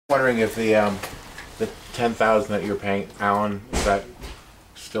Wondering if the 10,000 that you're paying Alan, is that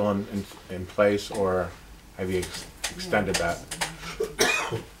still in place, or have you extended that?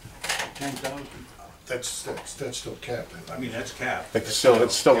 10,000. That's still capped. I mean, that's capped. It's still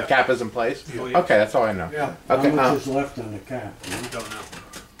the cap is in place? Oh, yeah. Okay, that's all I know. Yeah. Okay, How much is left on the cap? We don't know.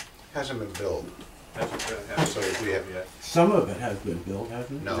 Hasn't been billed. Hasn't So we have yet. Some of it has been built,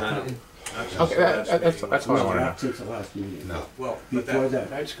 hasn't it? No. Not since Okay, the last that's meeting. all I No, want not to know. since the last meeting. No. Well, but Before that.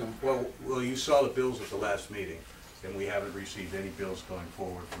 That's gone. well, you saw the bills at the last meeting, and we haven't received any bills going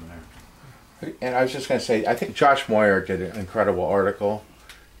forward from there. And I was just going to say, I think Josh Moyer did an incredible article,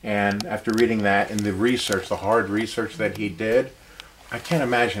 and after reading that and the research, the hard research that he did, I can't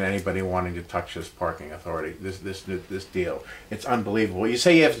imagine anybody wanting to touch this parking authority, this deal. It's unbelievable. You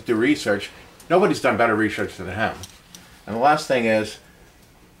say you have to do research. Nobody's done better research than him. And the last thing is,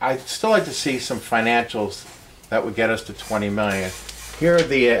 I'd still like to see some financials that would get us to 20 million. Here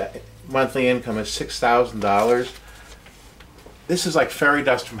the monthly income is $6,000. This is like fairy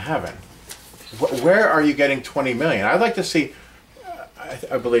dust from heaven. Where are you getting 20 million? I'd like to see,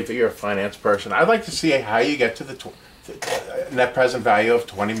 I believe that you're a finance person, I'd like to see how you get to the net present value of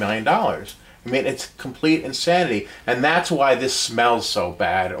 $20 million. I mean, it's complete insanity. And that's why this smells so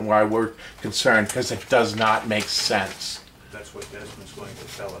bad and why we're concerned, because it does not make sense. That's what Desmond's going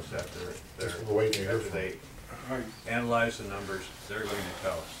to tell us after they Right. analyze the numbers. They're going to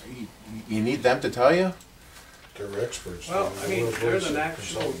tell us. You need them to tell you? They're experts. Well, I mean, they're the an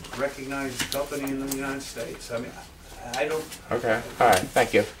national recognized company in the United States. I mean, I don't. Okay, all right,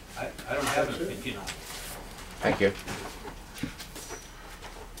 thank you. I don't have an opinion on it. Thank you.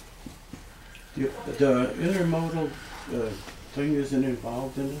 The intermodal thing isn't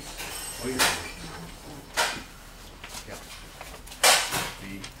involved in this? Oh, yeah.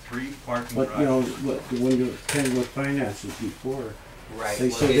 The 3 parking But, you know, garages. when you're paying with finances before, Right. they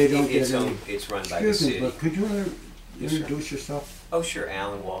well, say they don't get it's any. It's run by the Excuse me, city. but could you Yes, sir. introduce yourself? Oh, sure.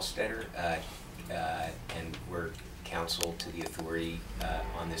 Alan Wallstetter, and we're counsel to the authority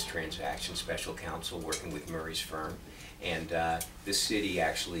on this transaction, special counsel working with Murray's firm. And the city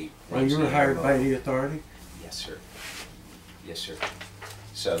actually Well, runs you were the hired by intermodal. the authority? Yes, sir. Yes, sir.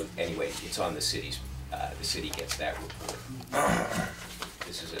 So anyway, it's on the city's, the city gets that report.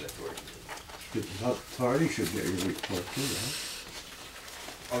 This is an authority. The authority should get your report too, right?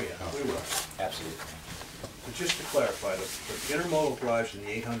 Oh, yeah, we will. Absolutely. But just to clarify, the intermodal garage and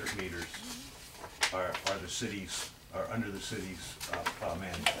the 800 meters are the city's, are under the city's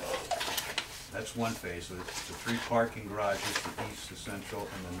management. That's one phase. So it's the 3 parking garages, the east, the central,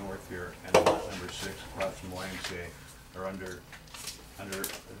 and the north here, and lot number 6 across from YMCA are under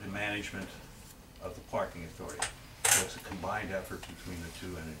the management of the parking authority. So it's a combined effort between the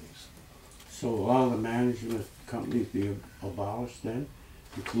 2 entities. So all the management companies be abolished then,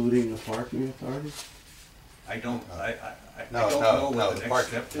 including the parking authority? I don't No, know no, what the the next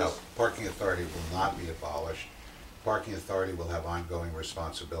step is. no, parking authority will not be abolished. Parking authority will have ongoing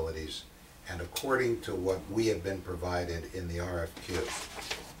responsibilities, and according to what we have been provided in the RFQ,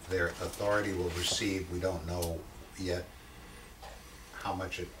 their authority will receive, we don't know yet how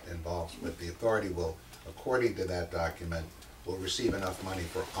much it involves, but the authority will, according to that document, will receive enough money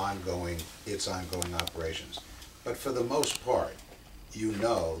for its ongoing operations. But for the most part, you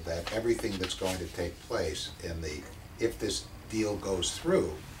know that everything that's going to take place if this deal goes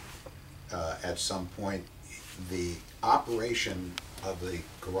through, at some point, the operation of the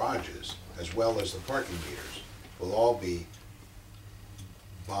garages, as well as the parking meters, will all be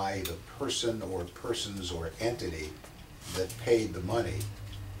by the person or persons or entity that paid the money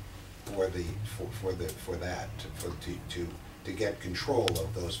to get control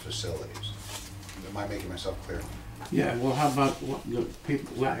of those facilities. Am I making myself clear? Yeah, well, how about the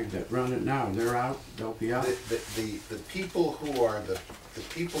people that run it now? They're out, they'll be out? The people who are the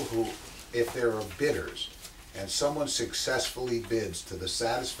people who, if there are bidders, and someone successfully bids to the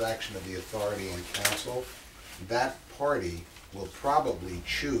satisfaction of the authority and council, that party will probably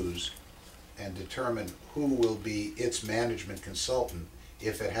choose and determine who will be its management consultant,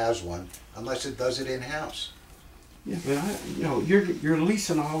 if it has one, unless it does it in-house. Yeah, but you're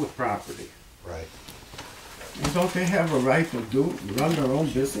leasing all the property. Right. And don't they have a right to run their own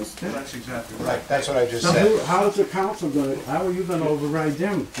business then? That's exactly right. Right, that's what I just So said. how's the council how are you gonna override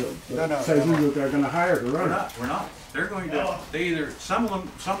them to say who they're gonna hire to run it? We're not. They're going to, they either, some of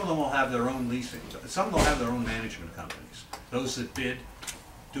them will have their own leasing, some of them will have their own management companies. Those that bid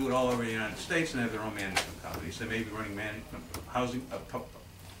do it all over the United States and have their own management companies. They may be running housing,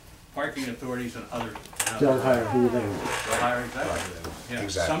 parking authorities and other. They'll hire who they want. They'll hire exactly who they want. Yeah.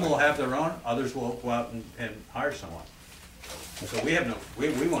 Exactly. Some will have their own, others will go out and hire someone. So we have no, we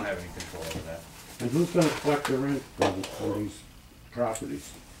won't have any control over that. And who's gonna collect the rent on these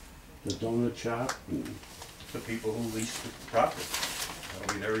properties? The donut shop The people who lease the property,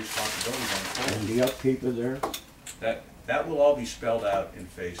 that'll be their responsibility going forward. and the upkeep of there? That will all be spelled out in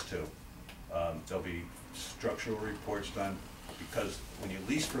phase two. There'll be structural reports done, because when you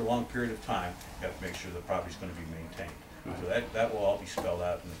lease for a long period of time, you have to make sure the property's gonna be maintained. So that will all be spelled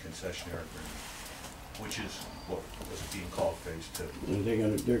out in the concessionaire agreement, which is what was being called phase two.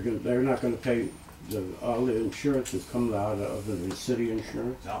 And they're not gonna pay all the insurance that comes out of the city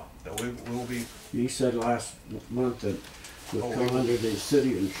insurance? No, that we will be, You said last month that would Oh, come we- under the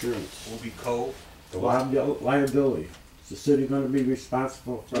city insurance. we'll be Liability. Is the city gonna be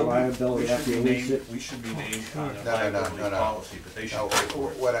responsible for liability after you lease it? We should be named on the No, liability no. policy, but they No, should pay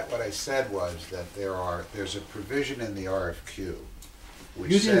for it. what I said was that there's a provision in the RFQ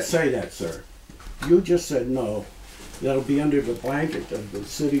which You didn't said, say that, sir. You just said no. That'll be under the blanket of the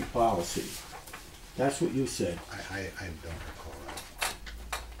city policy. That's what you said. I don't recall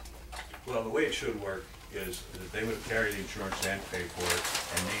that. Well, the way it should work is that they would carry the insurance and pay for it,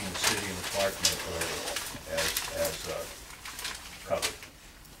 and name the city and the parking authority as covered.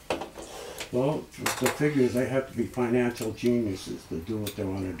 Well, the figure is they have to be financial geniuses to do what they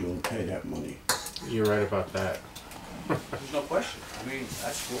wanna do and pay that money. You're right about that. There's no question. I mean,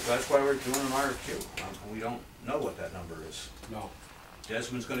 that's why we're doing an RFQ. We don't know what that number is. No.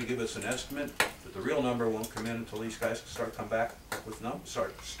 Desmond's gonna give us an estimate, but the real number won't come in until these guys start to come back with numbers.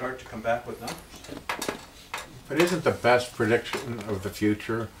 But isn't the best prediction of the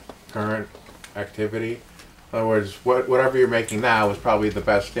future current activity? In other words, whatever you're making now is probably the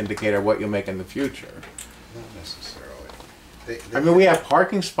best indicator of what you'll make in the future. Not necessarily. I mean, we have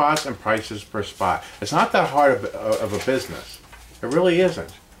parking spots and prices per spot. It's not that hard of a business. It really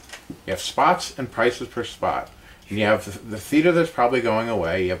isn't. You have spots and prices per spot. And you have the theater that's probably going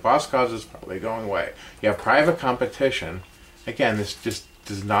away. You have bus cars that's probably going away. You have private competition. Again, this just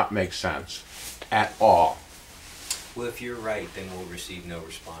does not make sense at all. Well, if you're right, then we'll receive no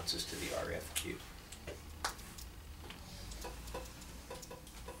responses to the RFQ.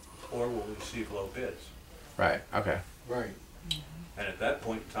 Or we'll receive low bids. Right, okay. Right. And at that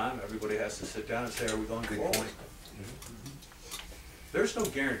point in time, everybody has to sit down and say, are we going forward? point. There's no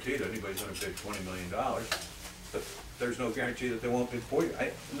guarantee that anybody's gonna bid $20 million, but there's no guarantee that they won't bid for you.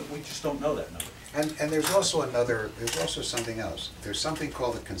 We just don't know that number. And there's also something else. There's something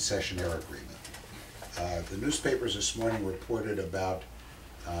called a concessionaire agreement. The newspapers this morning reported about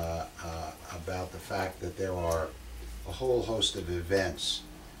the fact that there are a whole host of events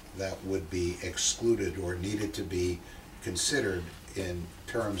that would be excluded or needed to be considered in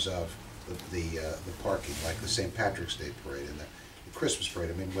terms of the parking, like the St. Patrick's Day parade and the Christmas parade.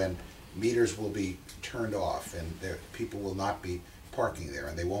 I mean, when meters will be turned off and people will not be parking there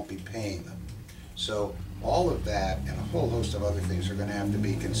and they won't be paying them. So all of that and a whole host of other things are going to have to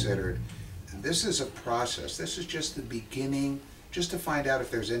be considered. And this is a process. This is just the beginning, just to find out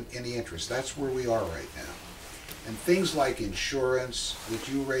if there's any interest. That's where we are right now. And things like insurance, which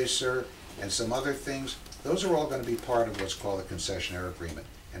you raised, sir, and some other things, those are all going to be part of what's called a concessionaire agreement.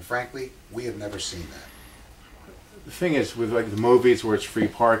 And frankly, we have never seen that. The thing is, with like the movies where it's free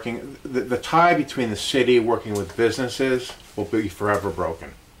parking, the tie between the city working with businesses will be forever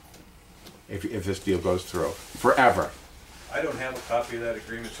broken if this deal goes through. Forever. I don't have a copy of that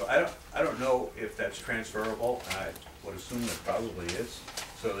agreement, so I don't know if that's transferable, and I would assume that probably is,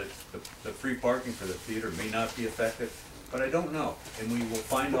 so that the free parking for the theater may not be affected, but I don't know, and we will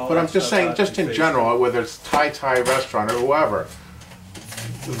find all But I'm that just stuff saying, out just in phase general, two. whether it's Thai restaurant or whoever,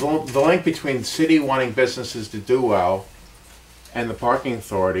 the link between city wanting businesses to do well and the parking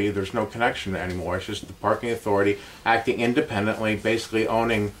authority, there's no connection anymore. It's just the parking authority acting independently, basically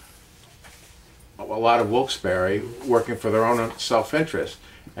owning a lot of Wilkes-Barre, working for their own self-interest.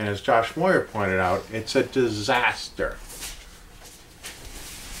 And as Josh Moyer pointed out, it's a disaster.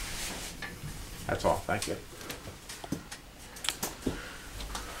 That's all. Thank you.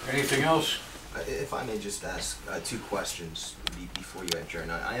 Anything else? If I may just ask two questions before you adjourn.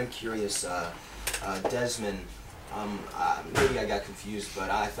 I am curious, Desmond, maybe I got confused, but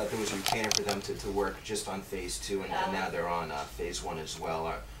I thought there was a retainer for them to work just on phase two, and now they're on phase one as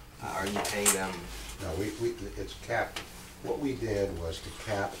well. Are you paying them? No, it's capped. What we did was to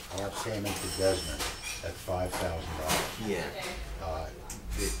cap our payment to Desmond at $5,000. Yeah.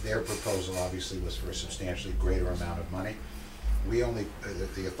 Their proposal obviously was for a substantially greater amount of money. We only,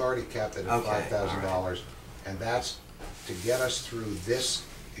 the authority capped it at Okay, $5,000, and that's to get us through this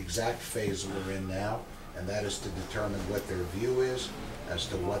exact phase we're in now, and that is to determine what their view is, as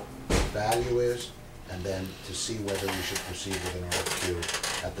to what the value is, and then to see whether we should proceed with an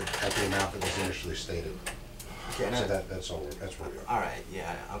RFQ at the amount that was initially stated. Okay, and So that's all, that's where we are. all right,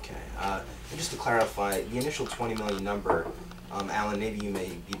 yeah, okay. And just to clarify, the initial 20 million number, Alan, maybe you may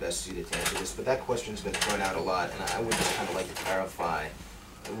be best suited to answer this, but that question's been thrown out a lot, and I would just kind of like to clarify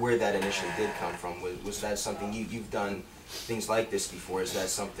where that initially did come from. Was that something you've done things like this before? Is that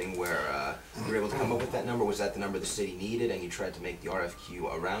something where you were able to come up with that number? Was that the number the city needed, and you tried to make the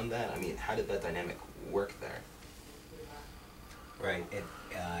RFQ around that? I mean, how did that dynamic work there? Right,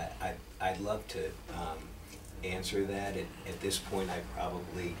 and I'd love to answer that. At this point, I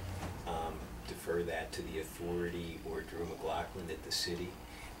probably defer that to the authority or Drew McLaughlin at the city.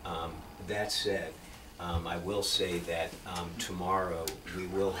 That said, I will say that tomorrow we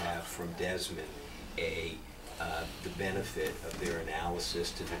will have from Desmond the benefit of their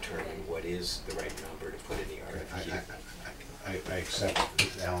analysis to determine what is the right number to put in the RFQ. I accept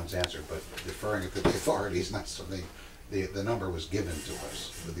Alan's answer, but deferring it to the authority is not something, the number was given to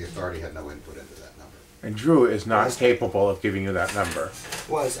us, but the authority had no input into that number. And Drew is not capable of giving you that number.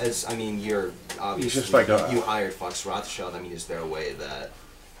 Well, as I mean, you're obviously, just like you hired Fox Rothschild. I mean, is there a way that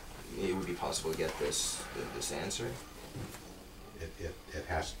it would be possible to get this answer? It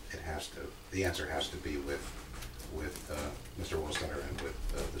has to, the answer has to be with Mr. Wilkes-Barre and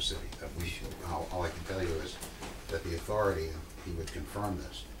with the city. All I can tell you is that the authority, and he would confirm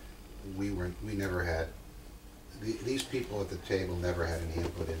this, we never had, these people at the table never had any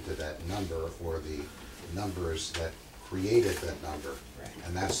input into that number or the numbers that created that number. Right.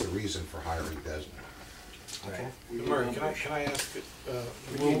 And that's the reason for hiring Desmond. Okay. Murray, can I ask,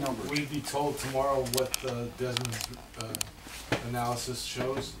 will we be told tomorrow what Desmond's analysis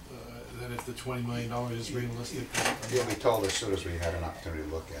shows? That if the $20 million is realistic? You'll be told as soon as we had an opportunity to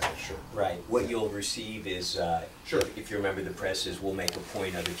look at it, sure. Right. What you'll receive is, Sure. if you're a member of the press, is we'll make a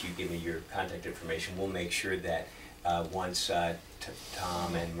point of, if you give me your contact information, we'll make sure that once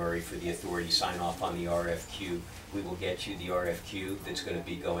Tom and Murray for the authority sign off on the RFQ, we will get you the RFQ that's going to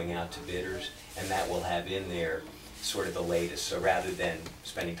be going out to bidders, and that will have in there sort of the latest. So rather than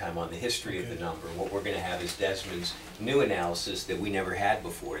spending time on the history of the number, what we're going to have is Desmond's new analysis that we never had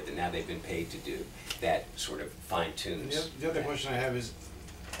before, that now they've been paid to do, that sort of fine-tunes. The other question I have is,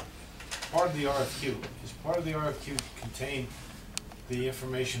 part of the RFQ, contain the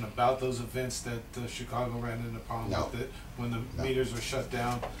information about those events that Chicago ran into problems No. with it, when the No. meters are shut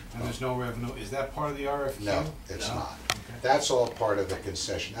down and there's no revenue? Is that part of the RFQ? No, it's not. Okay. That's all part of the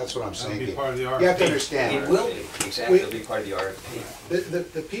concession. That's what I'm That'll saying. be part of the You have to RFP. understand. It will be, exactly, it'll be part of the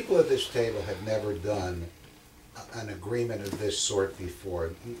RFP. The people at this table have never done an agreement of this sort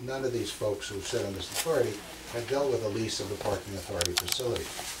before. None of these folks who sit on this authority have dealt with a lease of the parking authority facility.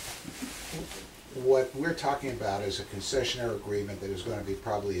 What we're talking about is a concessionaire agreement that is going to be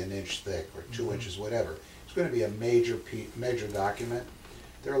probably an inch thick or 2 inches, whatever. It's going to be a major document.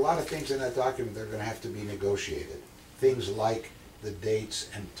 There are a lot of things in that document that are going to have to be negotiated. Things like the dates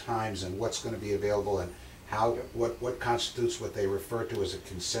and times and what's going to be available and how, what constitutes what they refer to as a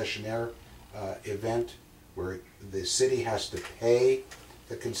concessionaire event, where the city has to pay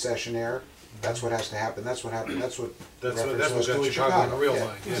the concessionaire. That's what has to happen. That's what happened. That's what reference was got to in Chicago in a real Yeah,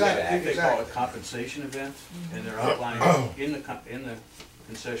 line. They Exactly. call it Exactly. compensation event, and they're outlining in the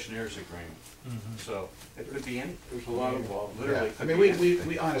concessionaire's agreement. So it could be any, there's a lot involved, literally. Yeah. I could mean, be we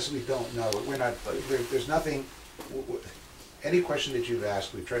anything. honestly don't know. We're not, there's nothing, any question that you've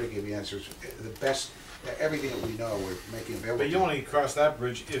asked, we've tried to give you answers. The best, everything that we know, we're making available. But you only cross that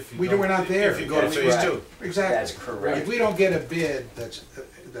bridge if you We're not there. if you go to That's phase right. 2. Exactly. That's correct. If we don't get a bid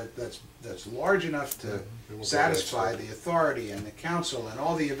that's large enough to satisfy the authority and the council and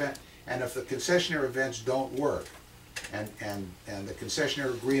all the event, and if the concessionaire events don't work, and the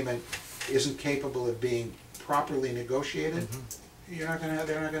concessionaire agreement isn't capable of being properly negotiated, they're not gonna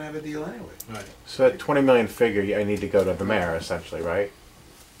have a deal anyway. Right. So that 20 million figure, I need to go to the mayor essentially, right?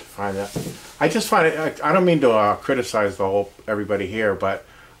 To find that. I just find it, I don't mean to criticize everybody here, but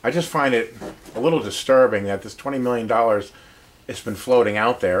I just find it a little disturbing that this $20 million it's been floating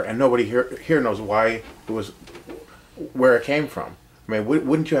out there and nobody here knows why it was, where it came from. I mean,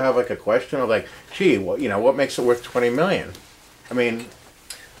 wouldn't you have like a question of like, gee, what makes it worth 20 million? I mean,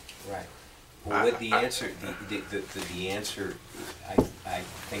 Right. Well, with the answer, the answer I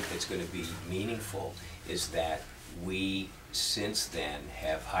think that's going to be meaningful is that we, since then,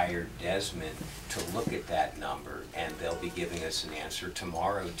 have hired Desmond to look at that number, and they'll be giving us an answer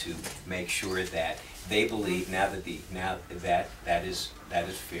tomorrow to make sure that they believe that is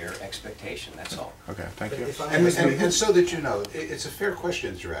fair expectation. That's all. okay, thank you. And so that you know, it's a fair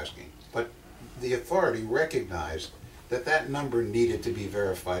question that you're asking, but the authority recognized that number needed to be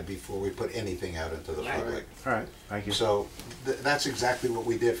verified before we put anything out into the public. All right, thank you. So that's exactly what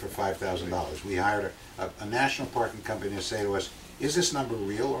we did for $5,000. We hired a national parking company to say to us, is this number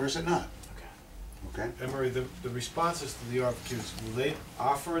real or is it not? Okay? And Murray, the responses to the RFQs, will they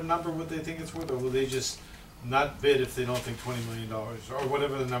offer a number what they think it's worth, or will they just not bid if they don't think $20 million, or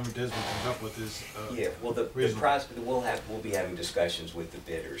whatever the number Desmond comes up with is Yeah, well, the reasonable? process, we'll be having discussions with the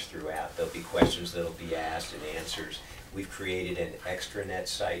bidders throughout. There'll be questions that'll be asked and answers. We've created an extranet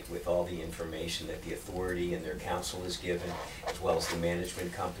site with all the information that the authority and their council is given, as well as the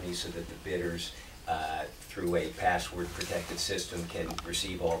management company, so that the bidders, through a password-protected system, can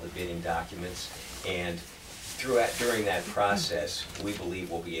receive all the bidding documents. And during that process, we believe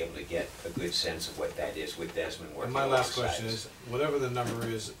we'll be able to get a good sense of what that is with Desmond working And my last alongside question us. is, whatever the number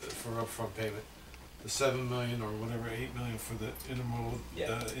is for upfront payment, the 7 million or whatever, 8 million for the intermodal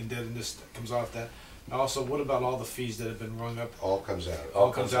Yeah. indebtedness that comes off that. And also, what about all the fees that have been rung up? All comes out.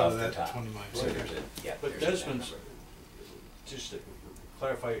 All comes out off of the that top. 20 million. So there's a, yeah. But there's a Desmond's, number. just to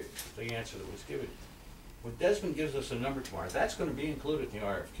clarify the answer that was given, when Desmond gives us a number tomorrow, that's gonna be included in the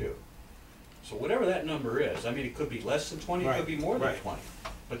RFQ. So whatever that number is, I mean, it could be less than 20, it could be more than Right. 20.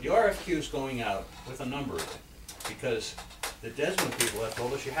 But the RFQ is going out with a number in it, because the Desmond people have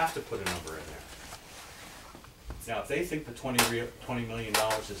told us you have to put a number in there. Now, if they think the $20 million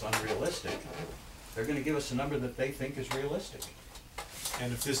is unrealistic, they're gonna give us a number that they think is realistic.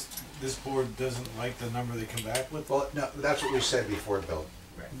 And if this board doesn't like the number they come back with, Well, no, that's what we said before, Bill.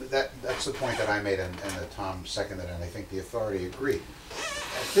 Right. That's the point that I made and that Tom seconded, and I think the authority agreed.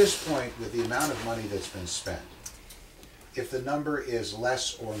 At this point, with the amount of money that's been spent, if the number is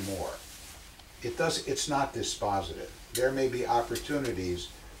less or more, it's not dispositive. There may be opportunities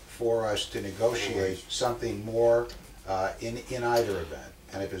for us to negotiate something more in either event.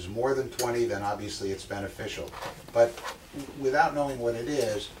 And if it's more than 20, then obviously it's beneficial. But without knowing what it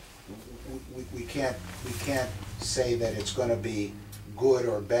is, we can't say that it's going to be good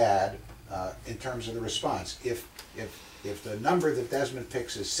or bad in terms of the response. If the number that Desmond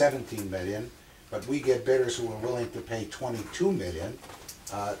picks is 17 million, but we get bidders who are willing to pay 22 million,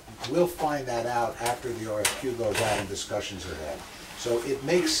 we'll find that out after the RFQ goes out and discussions are had. So it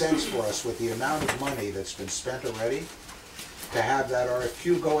makes sense for us, with the amount of money that's been spent already, to have that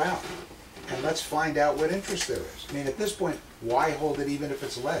RFQ go out. And let's find out what interest there is. I mean, at this point, why hold it even if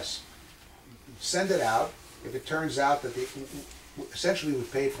it's less? Send it out. If it turns out that essentially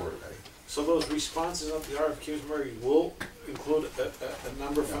we've paid for it already. so those responses of the RFQs, Murray, will include a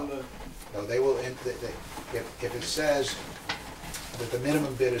number from the, No, they will, if it says that the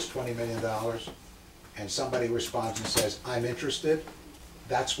minimum bid is $20 million, and somebody responds and says, I'm interested,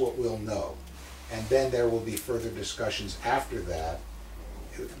 that's what we'll know. And then there will be further discussions after that.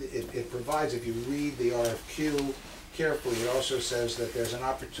 It provides, if you read the RFQ carefully, it also says that there's an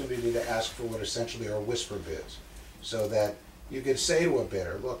opportunity to ask for what essentially are whisper bids. So that you could say to a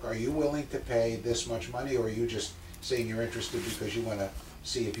bidder, look, are you willing to pay this much money, or are you just saying you're interested because you want to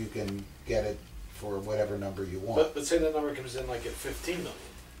see if you can get it for whatever number you want? but say that number comes in like at 15 million.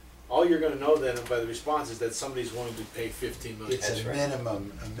 All you're gonna know then by the response is that somebody's willing to pay 15 million. It's That's a right.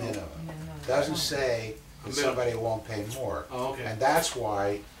 minimum. Doesn't say A that minimum. somebody won't pay more. Oh, okay. And that's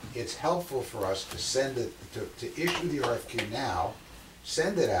why it's helpful for us to send it, to issue the RFQ now,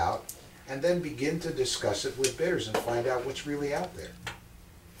 send it out, and then begin to discuss it with bidders and find out what's really out there.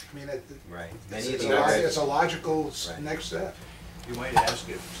 I mean, Right. it's Many of the it's a logical Right. next step. You might ask,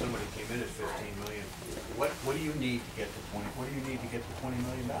 if somebody came in at 15 million, what do you need to get to 20, what do you need to get to $20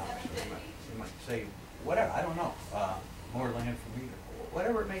 million? You might say, whatever, I don't know, more land for me,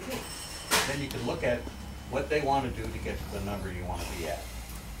 whatever it may be. Then you can look at what they want to do to get to the number you want to be at.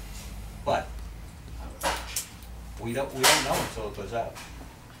 But we don't know until it goes out.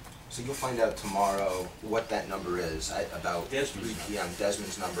 So you'll find out tomorrow what that number is at about 3 Desmond's p.m.,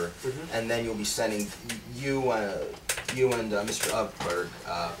 Desmond's number, and then you'll be sending, you and Mr. Upberg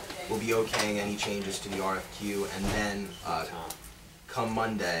will be okaying any changes to the RFQ, and then come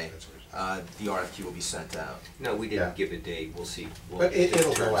Monday, the RFQ will be sent out. No, we Yeah. didn't give a date, we'll see. But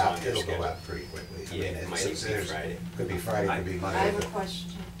it'll go Turns out, on your it'll go schedule. out pretty quickly. I Yeah, mean, it might it's- even be Friday. Could be Friday, could be Monday. I have a but-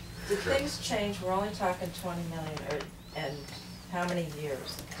 question. Did things change? We're only talking 20 million, and how many years?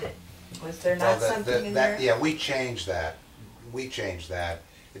 Was there Well, not something in there? Yeah, we changed that.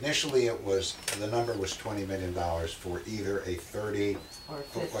 Initially, the number was $20 million for either a 30, Or or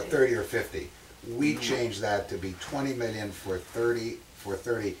 50? 30 or 50. We changed that to be 20 million for 30,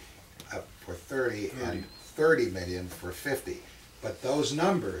 and 30 million for 50. But those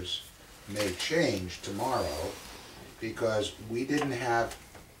numbers may change tomorrow because we didn't have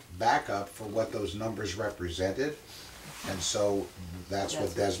backup for what those numbers represented. And so that's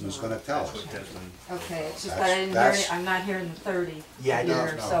what Desmond's gonna tell That's us. what Desmond. Okay, it's just That's- that I didn't hear that's- any, I'm not hearing the 30 Yeah, I year, know.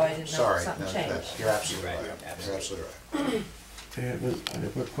 No, so I didn't know sorry, if something no, changed. You're absolutely Right, right. You're absolutely. absolutely right. I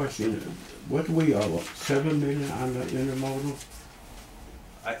have a question. What do we owe? 7 million on the intermodal?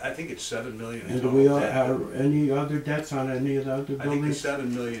 I think it's 7 million in And do total we debt. have any other debts on any of the other I think the buildings?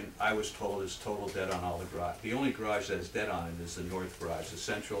 7 million, I was told, is total debt on all the garage. The only garage that has debt on it is the north garage, the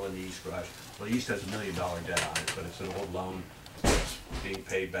central and the east garage. Well, the east has $1 million debt on it, but it's an old loan that's being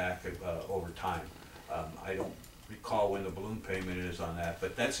paid back over time. I don't recall when the balloon payment is on that,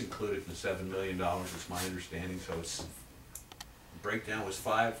 but that's included in the $7 million, is my understanding, so it's, breakdown was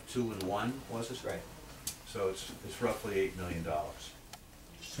 5, 2, and 1, was it? Right. So it's roughly $8 million.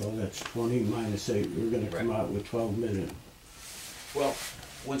 So that's 20 minus 8, we're gonna come Right. out with 12 million. Well,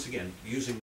 once again, using